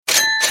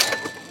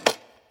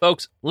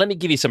Folks, let me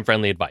give you some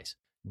friendly advice.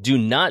 Do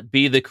not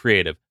be the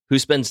creative who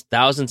spends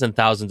thousands and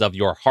thousands of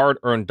your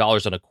hard-earned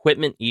dollars on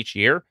equipment each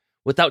year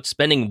without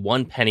spending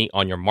one penny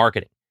on your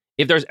marketing.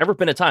 If there's ever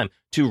been a time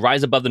to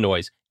rise above the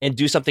noise and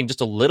do something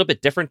just a little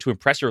bit different to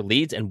impress your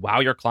leads and wow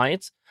your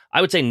clients,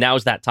 I would say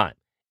now's that time.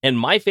 And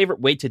my favorite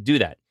way to do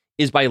that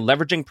is by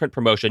leveraging print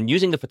promotion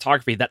using the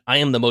photography that I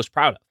am the most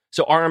proud of.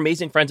 So our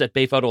amazing friends at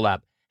Bay Photo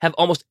Lab have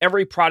almost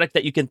every product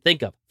that you can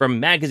think of,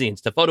 from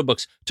magazines to photo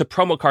books to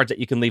promo cards that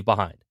you can leave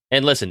behind.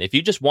 And listen, if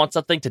you just want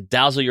something to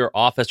dazzle your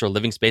office or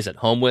living space at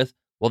home with,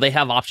 well, they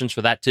have options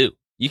for that too.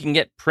 You can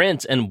get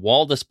prints and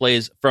wall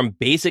displays from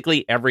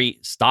basically every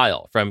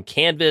style, from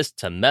canvas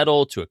to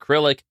metal to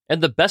acrylic.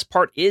 And the best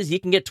part is you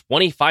can get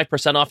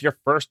 25% off your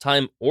first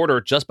time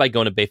order just by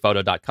going to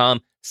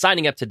bayphoto.com,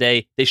 signing up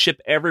today. They ship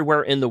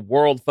everywhere in the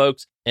world,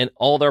 folks, and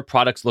all their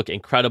products look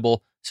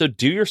incredible. So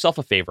do yourself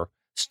a favor,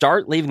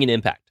 start leaving an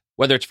impact,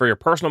 whether it's for your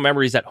personal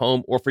memories at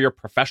home or for your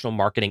professional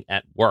marketing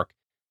at work.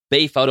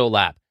 Bay Photo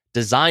Lab,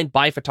 designed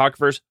by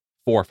photographers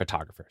for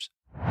photographers.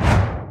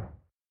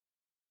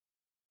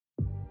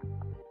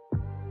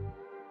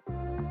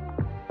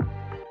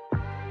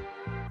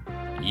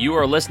 You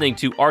are listening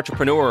to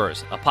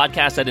Entrepreneurs, a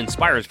podcast that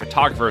inspires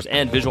photographers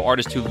and visual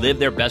artists to live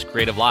their best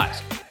creative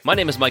lives. My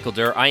name is Michael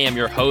Durr. I am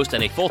your host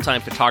and a full-time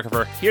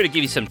photographer, here to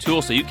give you some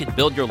tools so you can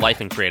build your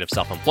life in creative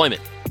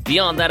self-employment.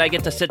 Beyond that, I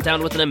get to sit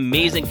down with an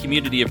amazing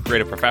community of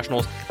creative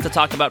professionals to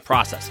talk about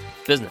process,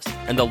 business,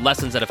 and the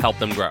lessons that have helped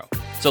them grow.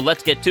 So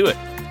let's get to it.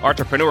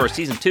 Entrepreneurs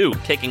Season 2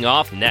 kicking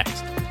off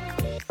next.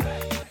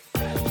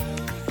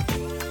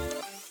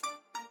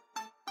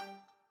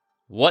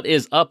 What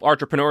is up,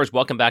 entrepreneurs?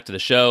 Welcome back to the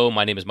show.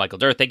 My name is Michael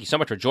Durr. Thank you so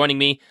much for joining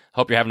me.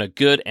 Hope you're having a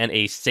good and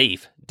a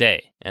safe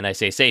day. And I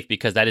say safe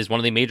because that is one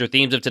of the major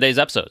themes of today's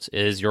episodes,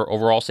 is your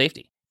overall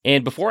safety.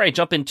 And before I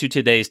jump into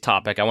today's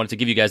topic, I wanted to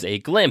give you guys a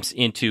glimpse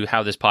into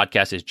how this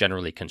podcast is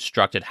generally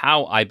constructed,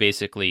 how I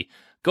basically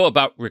go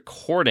about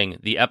recording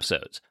the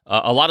episodes.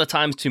 A lot of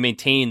times, to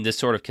maintain this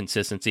sort of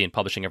consistency in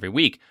publishing every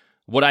week,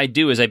 what I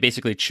do is I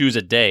basically choose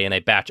a day and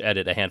I batch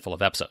edit a handful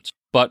of episodes.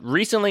 But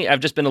recently,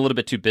 I've just been a little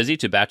bit too busy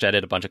to batch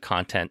edit a bunch of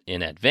content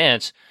in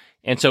advance.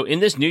 And so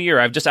in this new year,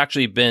 I've just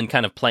actually been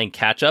kind of playing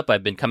catch up.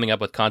 I've been coming up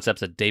with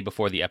concepts a day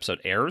before the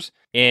episode airs.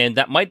 And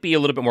that might be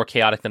a little bit more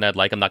chaotic than I'd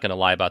like. I'm not going to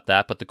lie about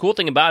that. But the cool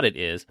thing about it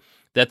is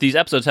that these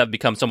episodes have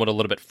become somewhat a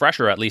little bit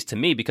fresher, at least to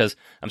me, because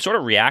I'm sort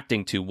of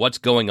reacting to what's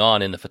going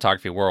on in the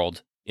photography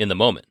world in the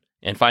moment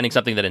and finding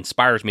something that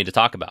inspires me to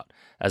talk about,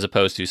 as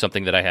opposed to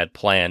something that I had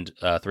planned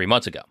 3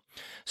 months ago.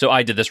 So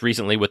I did this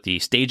recently with the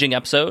staging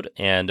episode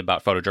and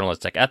about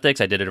photojournalistic ethics.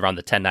 I did it around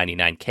the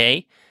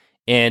 1099K.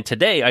 And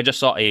today I just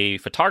saw a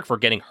photographer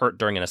getting hurt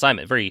during an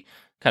assignment. Very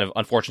kind of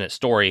unfortunate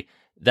story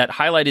that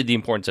highlighted the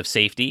importance of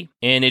safety.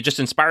 And it just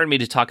inspired me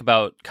to talk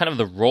about kind of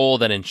the role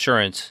that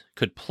insurance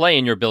could play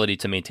in your ability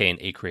to maintain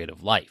a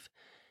creative life.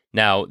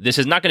 Now, this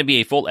is not going to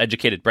be a full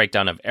educated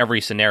breakdown of every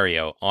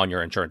scenario on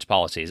your insurance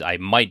policies. I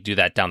might do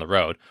that down the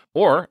road,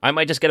 or I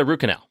might just get a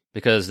root canal,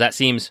 because that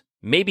seems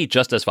maybe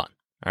just as fun.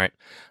 All right.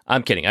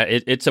 I'm kidding.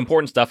 It's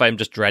important stuff. I'm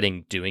just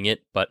dreading doing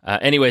it. But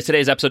anyways,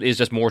 today's episode is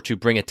just more to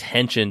bring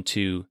attention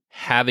to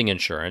having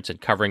insurance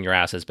and covering your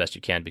ass as best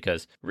you can,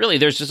 because really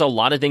there's just a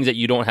lot of things that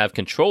you don't have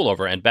control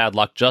over, and bad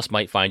luck just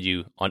might find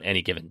you on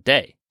any given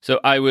day. So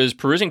I was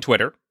perusing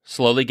Twitter,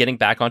 slowly getting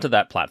back onto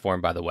that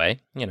platform, by the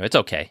way. You know, it's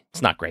okay.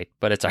 It's not great,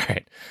 but it's all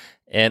right.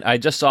 And I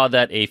just saw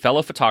that a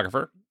fellow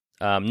photographer,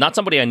 not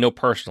somebody I know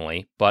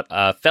personally, but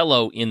a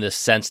fellow in the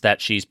sense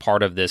that she's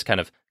part of this kind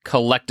of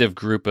collective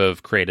group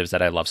of creatives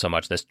that I love so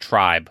much, this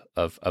tribe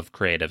of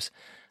creatives.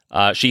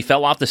 She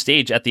fell off the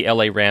stage at the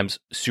LA Rams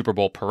Super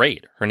Bowl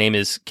parade. Her name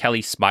is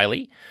Kelly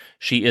Smiley.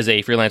 She is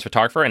a freelance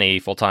photographer and a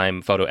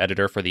full-time photo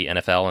editor for the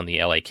NFL and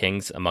the LA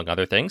Kings, among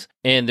other things.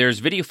 And there's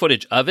video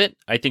footage of it.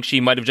 I think she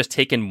might have just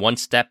taken one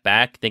step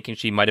back, thinking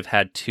she might have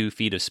had 2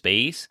 feet of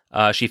space.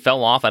 She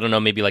fell off, I don't know,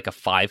 maybe like a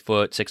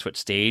 5-foot, 6-foot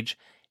stage,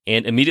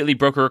 and immediately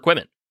broke her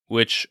equipment,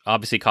 which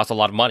obviously cost a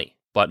lot of money.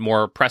 But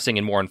more pressing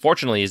and more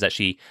unfortunately is that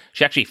she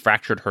actually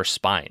fractured her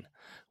spine,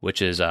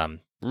 which is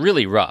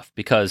really rough,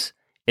 because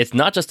it's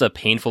not just a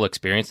painful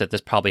experience that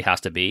this probably has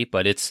to be,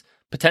 but it's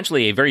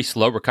potentially a very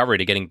slow recovery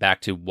to getting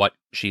back to what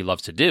she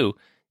loves to do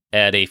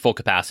at a full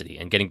capacity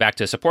and getting back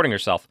to supporting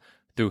herself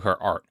through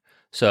her art.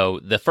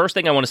 So the first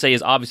thing I want to say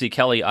is, obviously,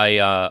 Kelly,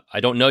 I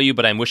don't know you,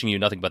 but I'm wishing you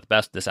nothing but the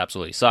best. This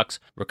absolutely sucks.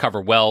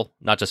 Recover well,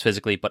 not just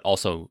physically, but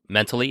also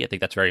mentally. I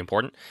think that's very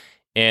important.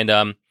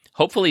 And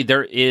hopefully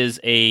there is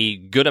a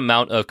good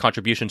amount of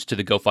contributions to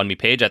the GoFundMe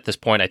page. At this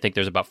point, I think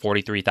there's about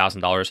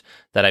 $43,000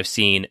 that I've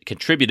seen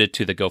contributed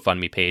to the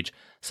GoFundMe page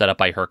set up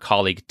by her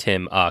colleague,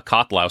 Tim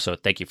Kotlow. So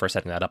thank you for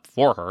setting that up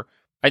for her.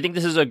 I think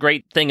this is a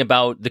great thing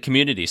about the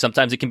community.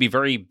 Sometimes it can be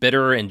very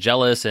bitter and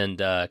jealous and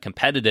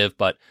competitive,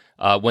 but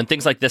when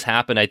things like this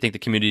happen, I think the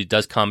community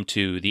does come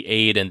to the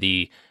aid and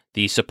the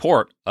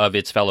support of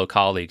its fellow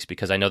colleagues,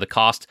 because I know the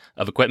cost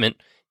of equipment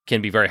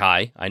can be very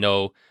high. I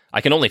know I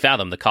can only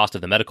fathom the cost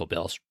of the medical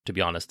bills, to be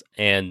honest,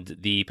 and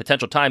the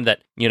potential time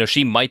that, you know,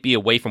 she might be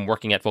away from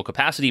working at full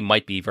capacity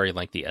might be very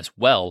lengthy as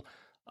well.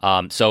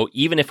 So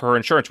even if her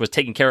insurance was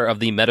taking care of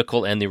the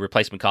medical and the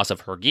replacement cost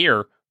of her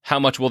gear, how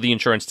much will the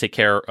insurance take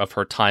care of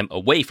her time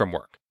away from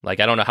work? Like,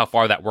 I don't know how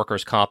far that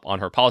workers' comp on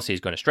her policy is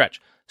going to stretch.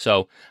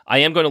 So I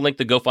am going to link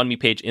the GoFundMe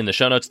page in the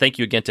show notes. Thank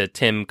you again to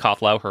Tim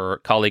Kothlau, her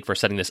colleague, for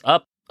setting this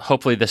up.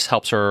 Hopefully this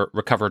helps her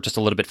recover just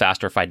a little bit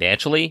faster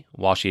financially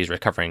while she's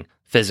recovering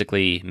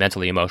physically,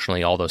 mentally,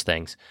 emotionally, all those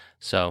things.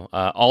 So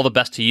all the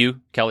best to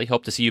you, Kelly.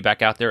 Hope to see you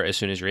back out there as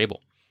soon as you're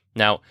able.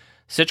 Now,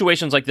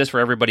 situations like this for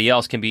everybody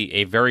else can be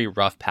a very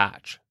rough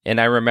patch.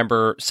 And I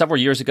remember several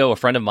years ago, a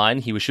friend of mine,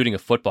 he was shooting a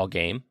football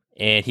game,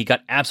 and he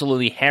got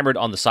absolutely hammered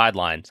on the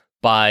sidelines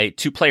by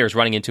two players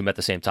running into him at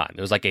the same time.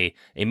 It was like a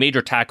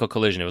major tackle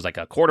collision. It was like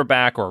a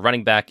quarterback or a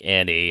running back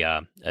and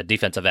a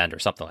defensive end or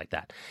something like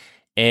that.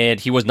 And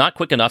he was not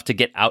quick enough to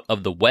get out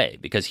of the way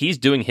because he's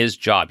doing his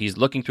job. He's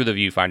looking through the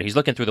viewfinder. He's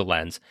looking through the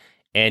lens,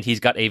 and he's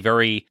got a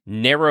very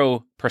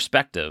narrow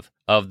perspective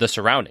of the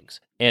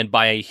surroundings. And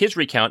by his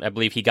recount, I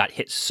believe he got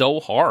hit so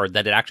hard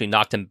that it actually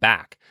knocked him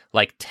back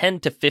like 10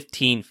 to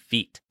 15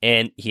 feet.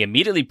 And he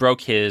immediately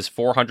broke his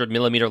 400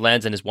 millimeter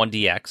lens and his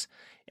 1DX.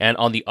 And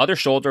on the other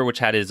shoulder, which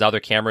had his other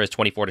camera, his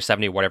 24 to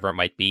 70, whatever it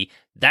might be,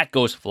 that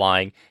goes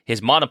flying.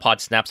 His monopod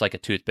snaps like a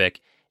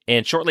toothpick.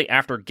 And shortly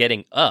after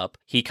getting up,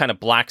 he kind of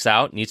blacks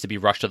out, needs to be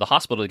rushed to the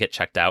hospital to get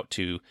checked out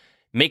to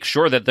make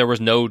sure that there was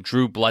no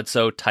Drew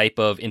Bledsoe type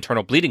of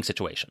internal bleeding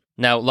situation.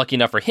 Now, lucky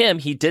enough for him,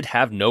 he did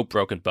have no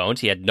broken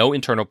bones. He had no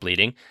internal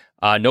bleeding,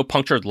 no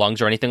punctured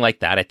lungs or anything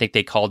like that. I think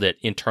they called it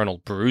internal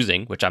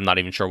bruising, which I'm not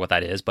even sure what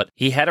that is, but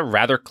he had a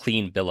rather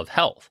clean bill of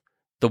health.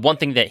 The one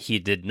thing that he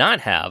did not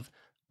have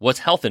was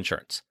health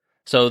insurance.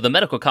 So the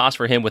medical cost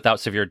for him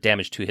without severe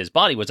damage to his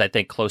body was, I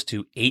think, close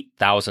to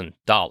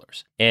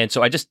 $8,000. And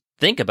so I just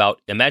think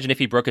about, imagine if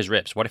he broke his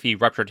ribs. What if he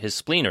ruptured his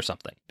spleen or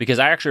something? Because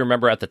I actually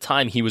remember at the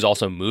time he was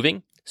also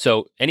moving.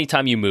 So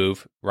anytime you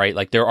move, right,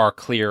 like there are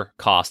clear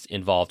costs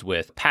involved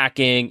with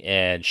packing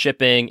and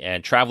shipping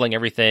and traveling,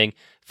 everything,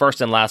 first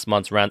and last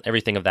month's rent,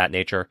 everything of that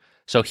nature.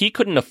 So he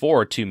couldn't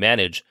afford to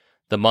manage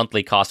the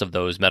monthly cost of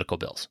those medical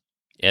bills.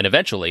 And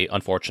eventually,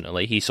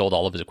 unfortunately, he sold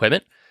all of his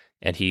equipment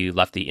and he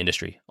left the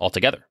industry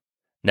altogether.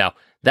 Now,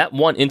 that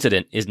one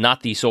incident is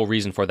not the sole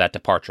reason for that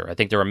departure. I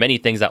think there are many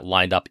things that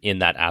lined up in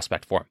that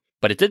aspect for him.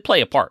 But it did play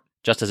a part,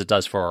 just as it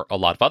does for a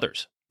lot of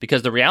others.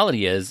 Because the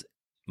reality is,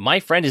 my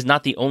friend is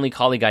not the only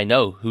colleague I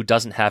know who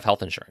doesn't have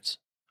health insurance.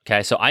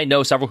 Okay, so I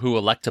know several who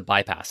elect to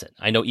bypass it.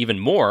 I know even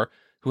more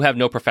who have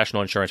no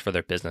professional insurance for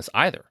their business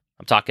either.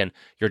 I'm talking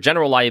your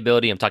general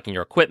liability, I'm talking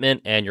your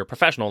equipment, and your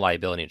professional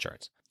liability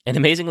insurance. And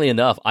amazingly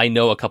enough, I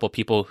know a couple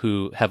people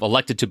who have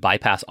elected to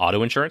bypass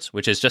auto insurance,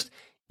 which is just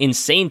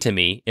insane to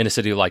me in a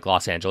city like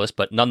Los Angeles,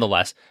 but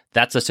nonetheless,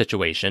 that's a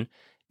situation.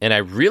 And I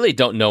really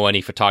don't know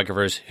any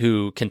photographers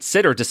who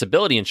consider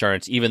disability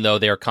insurance, even though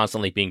they are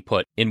constantly being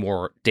put in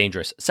more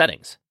dangerous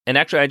settings. And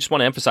actually, I just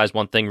want to emphasize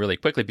one thing really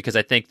quickly, because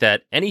I think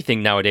that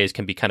anything nowadays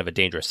can be kind of a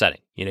dangerous setting.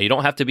 You know, you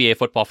don't have to be a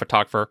football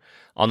photographer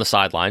on the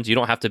sidelines. You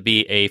don't have to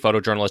be a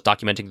photojournalist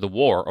documenting the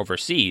war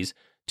overseas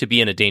to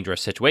be in a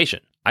dangerous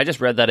situation. I just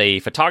read that a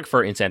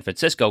photographer in San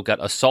Francisco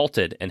got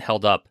assaulted and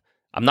held up.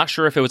 I'm not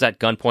sure if it was at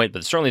gunpoint,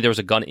 but certainly there was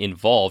a gun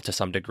involved to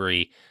some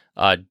degree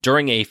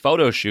during a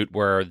photo shoot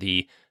where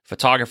the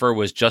photographer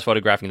was just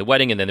photographing the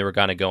wedding and then they were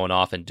kind of going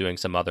off and doing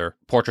some other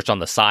portraits on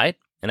the side.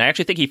 And I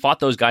actually think he fought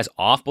those guys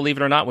off, believe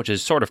it or not, which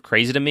is sort of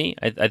crazy to me.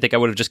 I think I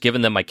would have just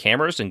given them my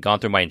cameras and gone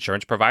through my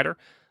insurance provider.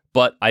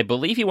 But I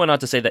believe he went on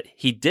to say that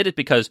he did it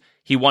because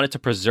he wanted to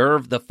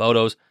preserve the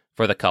photos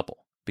for the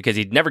couple, because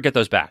he'd never get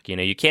those back. You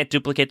know, you can't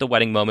duplicate the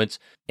wedding moments.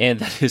 And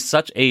that is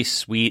such a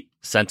sweet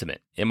sentiment.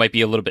 It might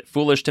be a little bit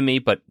foolish to me,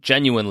 but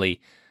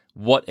genuinely,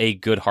 what a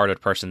good-hearted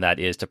person that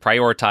is to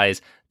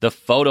prioritize the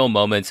photo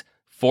moments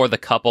for the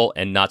couple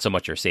and not so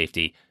much your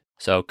safety.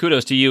 So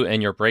kudos to you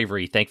and your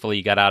bravery. Thankfully,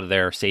 you got out of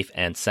there safe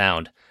and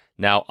sound.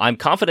 Now, I'm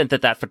confident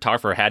that that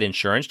photographer had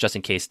insurance just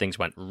in case things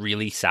went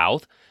really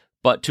south,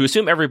 but to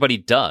assume everybody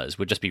does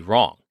would just be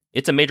wrong.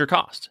 It's a major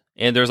cost,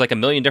 and there's like a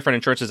million different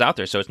insurances out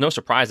there, so it's no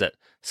surprise that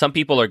some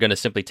people are going to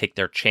simply take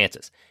their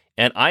chances.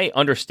 And I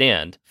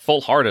understand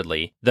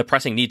full-heartedly the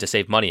pressing need to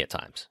save money at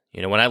times.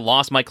 You know, when I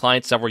lost my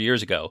client several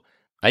years ago,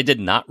 I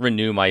did not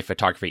renew my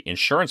photography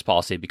insurance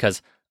policy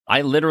because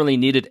I literally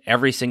needed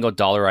every single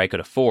dollar I could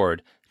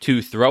afford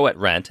to throw at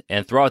rent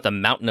and throw at the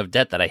mountain of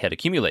debt that I had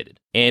accumulated.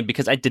 And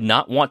because I did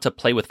not want to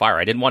play with fire,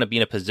 I didn't want to be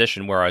in a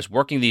position where I was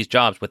working these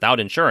jobs without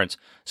insurance,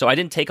 so I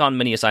didn't take on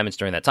many assignments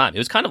during that time. It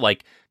was kind of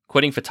like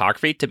quitting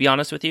photography, to be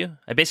honest with you.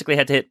 I basically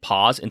had to hit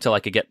pause until I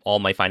could get all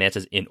my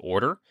finances in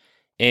order.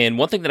 And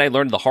one thing that I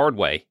learned the hard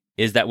way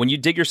is that when you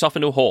dig yourself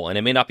into a hole, and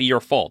it may not be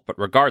your fault, but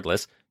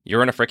regardless,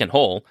 you're in a freaking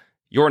hole,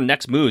 your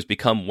next moves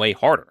become way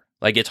harder.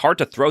 Like, it's hard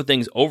to throw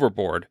things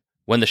overboard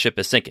when the ship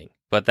is sinking.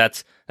 But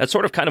that's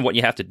sort of kind of what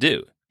you have to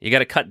do. You got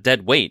to cut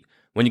dead weight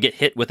when you get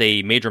hit with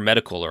a major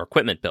medical or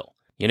equipment bill.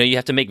 You know, you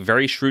have to make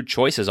very shrewd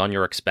choices on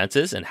your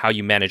expenses and how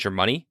you manage your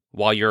money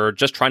while you're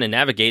just trying to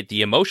navigate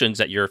the emotions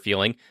that you're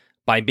feeling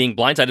by being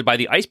blindsided by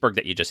the iceberg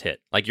that you just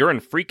hit. Like, you're in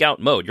freak out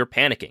mode, you're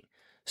panicking.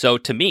 So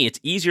to me, it's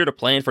easier to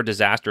plan for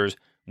disasters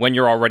when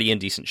you're already in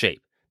decent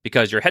shape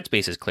because your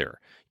headspace is clearer.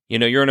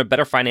 You're in a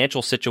better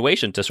financial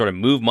situation to sort of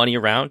move money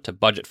around, to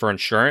budget for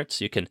insurance.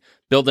 You can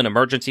build an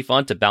emergency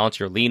fund to balance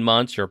your lean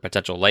months, your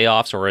potential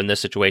layoffs, or in this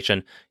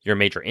situation, your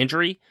major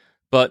injury.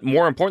 But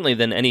more importantly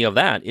than any of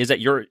that is that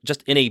you're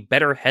just in a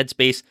better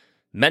headspace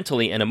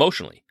mentally and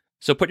emotionally.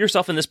 So put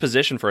yourself in this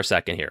position for a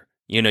second here.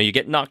 You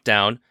get knocked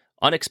down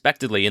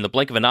unexpectedly in the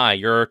blink of an eye,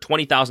 you're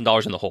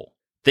 $20,000 in the hole.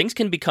 Things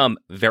can become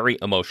very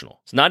emotional.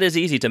 It's not as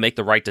easy to make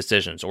the right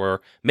decisions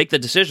or make the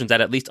decisions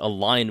that at least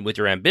align with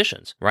your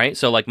ambitions, right?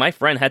 So like my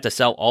friend had to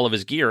sell all of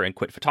his gear and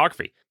quit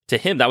photography. To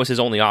him, that was his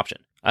only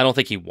option. I don't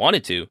think he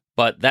wanted to,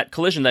 but that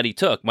collision that he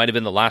took might have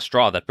been the last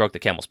straw that broke the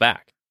camel's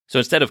back. So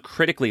instead of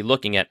critically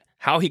looking at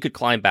how he could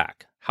climb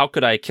back, how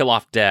could I kill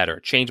off debt or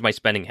change my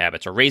spending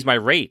habits or raise my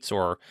rates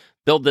or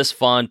build this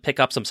fund, pick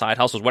up some side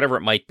hustles, whatever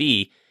it might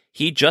be,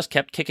 he just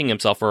kept kicking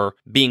himself for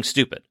being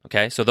stupid,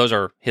 okay? So those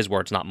are his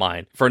words, not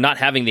mine. For not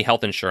having the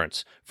health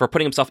insurance, for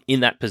putting himself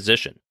in that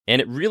position.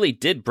 And it really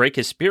did break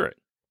his spirit.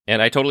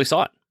 And I totally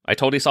saw it. I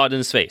totally saw it in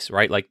his face,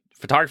 right? Like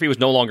photography was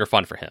no longer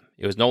fun for him.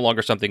 It was no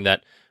longer something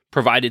that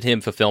provided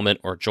him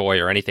fulfillment or joy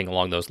or anything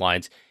along those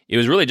lines. It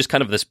was really just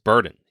kind of this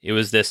burden. It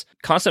was this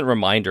constant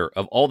reminder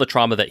of all the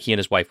trauma that he and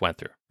his wife went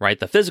through, right?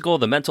 The physical,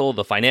 the mental,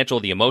 the financial,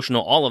 the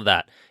emotional, all of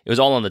that. It was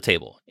all on the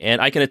table. And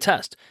I can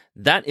attest,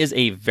 that is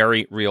a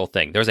very real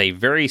thing. There's a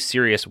very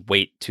serious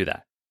weight to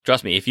that.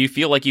 Trust me, if you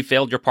feel like you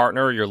failed your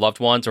partner, your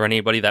loved ones, or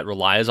anybody that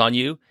relies on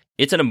you,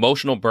 it's an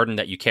emotional burden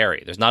that you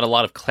carry. There's not a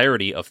lot of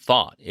clarity of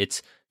thought.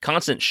 It's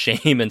constant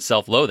shame and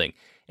self-loathing,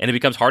 and it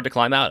becomes hard to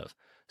climb out of.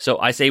 So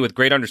I say with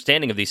great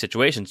understanding of these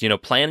situations,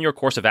 plan your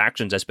course of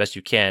actions as best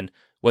you can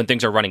when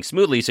things are running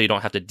smoothly so you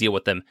don't have to deal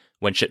with them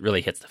when shit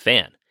really hits the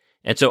fan.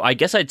 And so I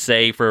guess I'd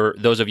say for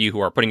those of you who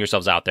are putting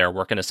yourselves out there,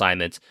 working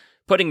assignments,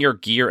 putting your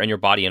gear and your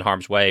body in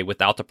harm's way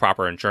without the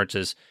proper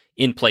insurances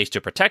in place to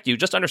protect you,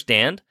 just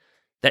understand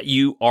that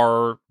you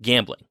are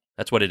gambling.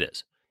 That's what it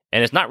is.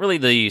 And it's not really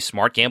the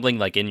smart gambling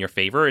like in your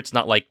favor. It's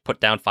not like put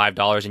down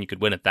 $5 and you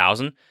could win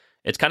 $1,000.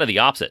 It's kind of the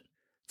opposite.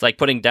 It's like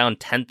putting down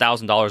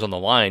 $10,000 on the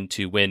line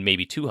to win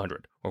maybe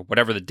 $200 or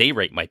whatever the day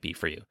rate might be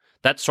for you.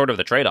 That's sort of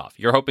the trade-off.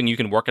 You're hoping you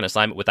can work an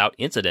assignment without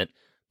incident,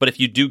 but if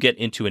you do get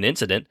into an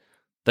incident,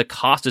 the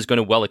cost is going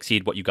to well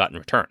exceed what you got in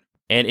return.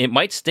 And it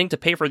might sting to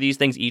pay for these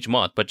things each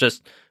month, but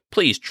just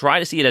please try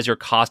to see it as your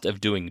cost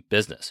of doing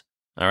business.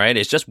 All right?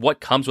 It's just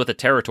what comes with the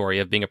territory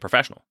of being a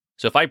professional.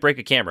 So if I break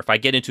a camera, if I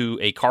get into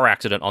a car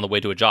accident on the way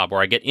to a job, or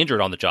I get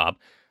injured on the job,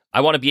 I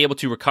want to be able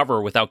to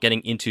recover without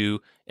getting into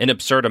an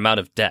absurd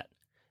amount of debt.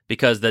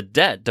 Because the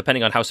debt,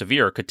 depending on how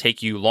severe, could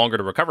take you longer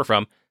to recover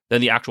from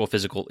than the actual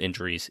physical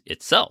injuries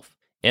itself.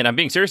 And I'm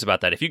being serious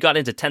about that. If you got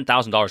into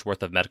 $10,000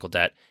 worth of medical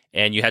debt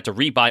and you had to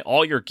rebuy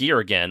all your gear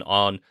again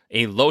on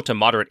a low to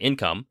moderate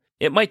income,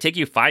 it might take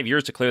you 5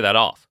 years to clear that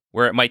off,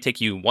 where it might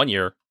take you 1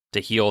 year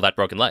to heal that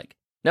broken leg.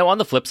 Now, on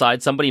the flip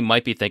side, somebody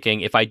might be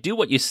thinking, if I do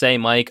what you say,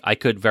 Mike, I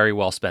could very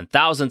well spend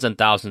thousands and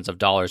thousands of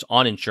dollars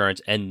on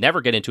insurance and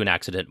never get into an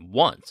accident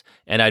once,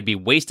 and I'd be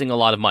wasting a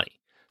lot of money.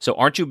 So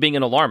aren't you being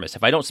an alarmist?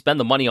 If I don't spend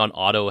the money on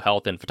auto,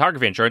 health, and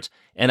photography insurance,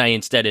 and I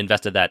instead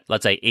invested that,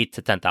 let's say, $8,000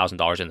 to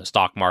 $10,000 in the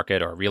stock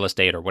market or real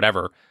estate or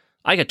whatever,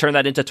 I could turn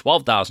that into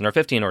 $12,000 or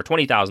 $15,000 or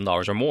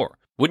 $20,000 or more.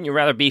 Wouldn't you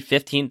rather be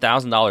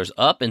 $15,000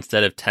 up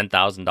instead of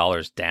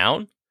 $10,000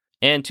 down?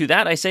 And to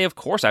that, I say, of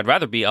course, I'd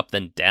rather be up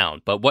than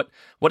down. But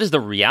what is the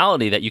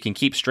reality that you can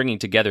keep stringing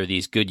together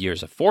these good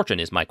years of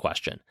fortune is my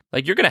question.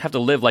 Like, you're going to have to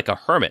live like a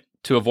hermit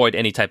to avoid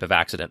any type of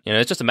accident.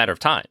 It's just a matter of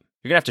time.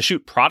 You're going to have to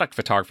shoot product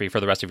photography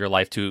for the rest of your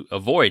life to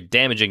avoid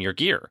damaging your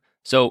gear.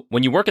 So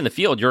when you work in the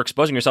field, you're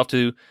exposing yourself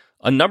to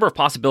a number of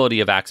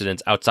possibility of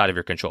accidents outside of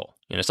your control.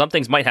 Some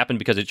things might happen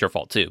because it's your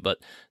fault too. But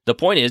the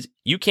point is,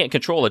 you can't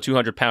control a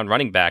 200-pound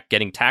running back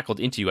getting tackled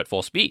into you at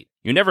full speed.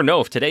 You never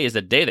know if today is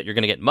the day that you're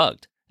going to get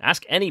mugged.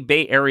 Ask any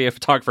Bay Area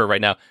photographer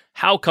right now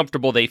how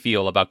comfortable they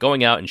feel about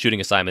going out and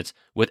shooting assignments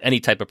with any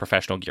type of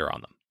professional gear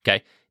on them.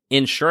 Okay?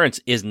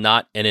 Insurance is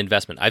not an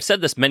investment. I've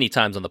said this many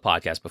times on the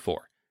podcast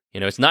before.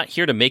 It's not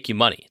here to make you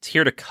money. It's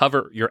here to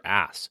cover your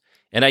ass.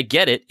 And I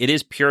get it. It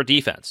is pure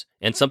defense.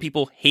 And some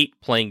people hate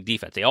playing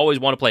defense. They always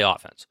want to play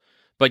offense.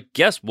 But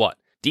guess what?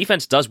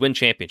 Defense does win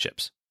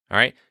championships. All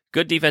right?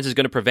 Good defense is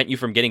going to prevent you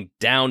from getting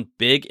down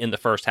big in the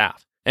first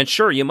half. And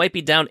sure, you might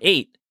be down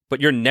 8,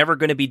 but you're never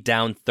going to be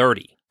down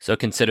 30. So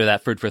consider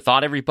that food for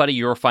thought, everybody.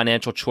 Your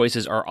financial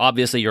choices are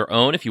obviously your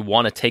own. If you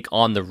want to take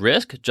on the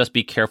risk, just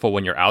be careful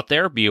when you're out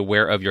there. Be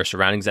aware of your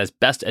surroundings as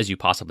best as you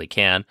possibly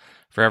can.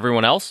 For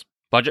everyone else,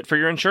 budget for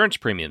your insurance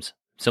premiums.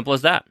 Simple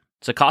as that.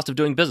 It's the cost of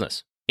doing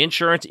business.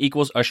 Insurance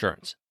equals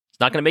assurance. It's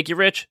not going to make you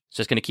rich. It's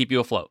just going to keep you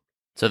afloat.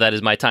 So that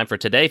is my time for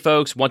today,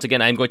 folks. Once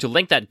again, I'm going to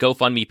link that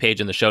GoFundMe page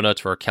in the show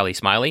notes for Kelly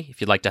Smiley.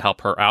 If you'd like to help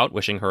her out,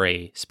 wishing her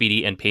a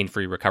speedy and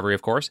pain-free recovery,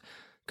 of course.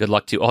 Good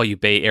luck to all you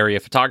Bay Area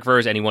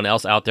photographers, anyone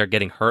else out there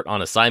getting hurt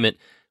on assignment.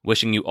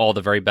 Wishing you all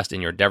the very best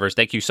in your endeavors.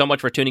 Thank you so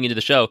much for tuning into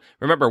the show.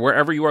 Remember,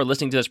 wherever you are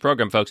listening to this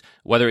program, folks,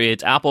 whether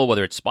it's Apple,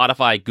 whether it's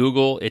Spotify,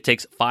 Google, it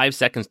takes 5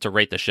 seconds to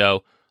rate the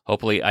show.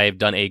 Hopefully, I have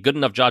done a good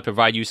enough job to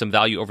provide you some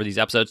value over these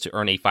episodes to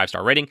earn a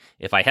 5-star rating.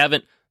 If I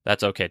haven't,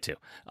 That's okay too.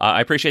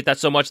 I appreciate that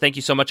so much. Thank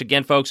you so much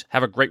again, folks.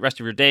 Have a great rest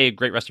of your day,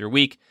 great rest of your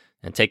week,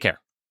 and take care.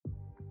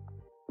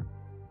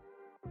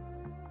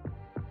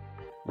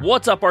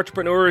 What's up,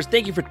 entrepreneurs?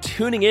 Thank you for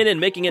tuning in and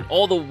making it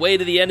all the way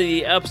to the end of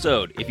the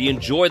episode. If you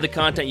enjoyed the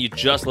content you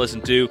just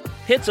listened to,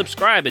 hit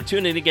subscribe and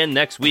tune in again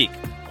next week.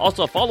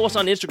 Also, follow us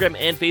on Instagram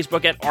and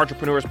Facebook at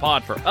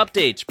EntrepreneursPod for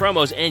updates,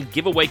 promos, and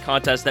giveaway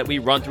contests that we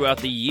run throughout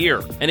the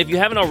year. And if you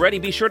haven't already,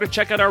 be sure to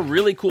check out our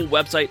really cool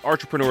website,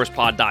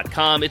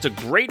 Entrepreneurspod.com. It's a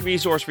great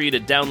resource for you to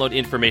download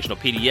informational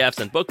PDFs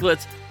and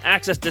booklets,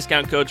 access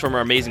discount codes from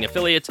our amazing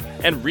affiliates,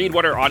 and read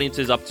what our audience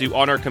is up to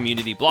on our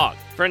community blog.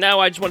 For now,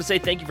 I just want to say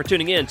thank you for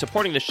tuning in,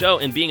 supporting the show,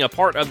 and being a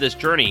part of this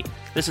journey.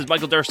 This is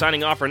Michael Durr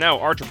signing off for now.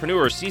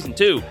 Entrepreneurs Season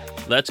 2.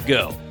 Let's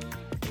go.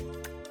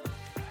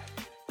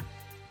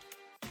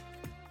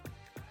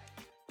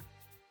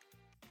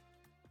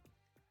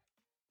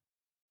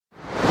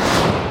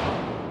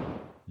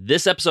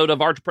 This episode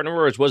of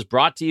Entrepreneurs was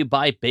brought to you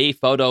by Bay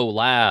Photo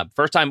Lab.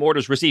 First-time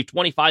orders receive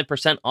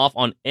 25% off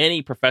on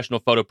any professional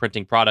photo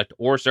printing product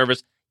or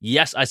service.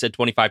 Yes, I said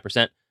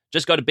 25%.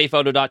 Just go to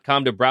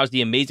bayphoto.com to browse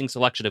the amazing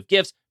selection of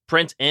gifts,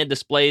 prints, and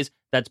displays.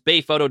 That's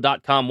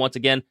bayphoto.com. Once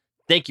again,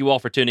 thank you all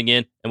for tuning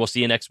in, and we'll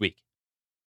see you next week.